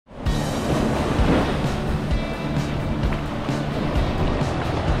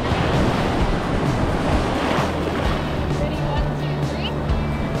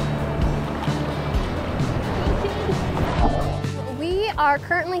are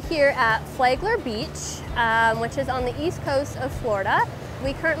currently here at Flagler Beach, which is on the east coast of Florida.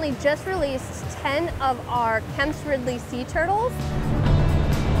 We currently just released 10 of our Kemp's Ridley sea turtles.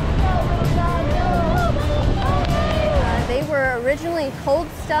 They were originally cold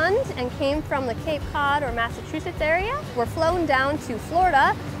stunned and came from the Cape Cod or Massachusetts area. Were flown down to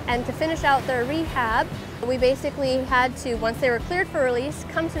Florida, and to finish out their rehab, we basically had to, once they were cleared for release,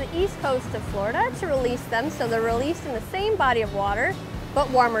 come to the east coast of Florida to release them. So they're released in the same body of water, but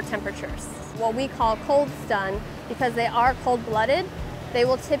warmer temperatures. What we call cold stun, because they are cold-blooded, they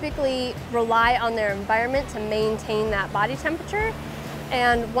will typically rely on their environment to maintain that body temperature.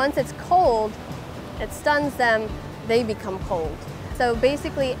 And once it's cold, it stuns them, they become cold. So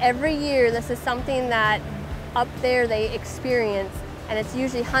basically every year this is something that up there they experience, and it's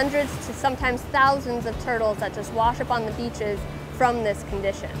usually hundreds to sometimes thousands of turtles that just wash up on the beaches from this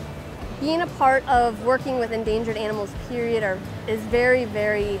condition. Being a part of working with endangered animals, period, is very,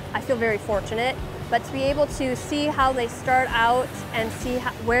 I feel very fortunate. But to be able to see how they start out and see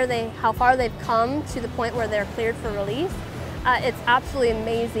how far they've come to the point where they're cleared for release, it's absolutely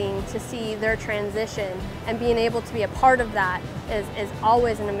amazing to see their transition, and being able to be a part of that is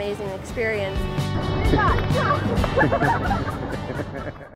always an amazing experience.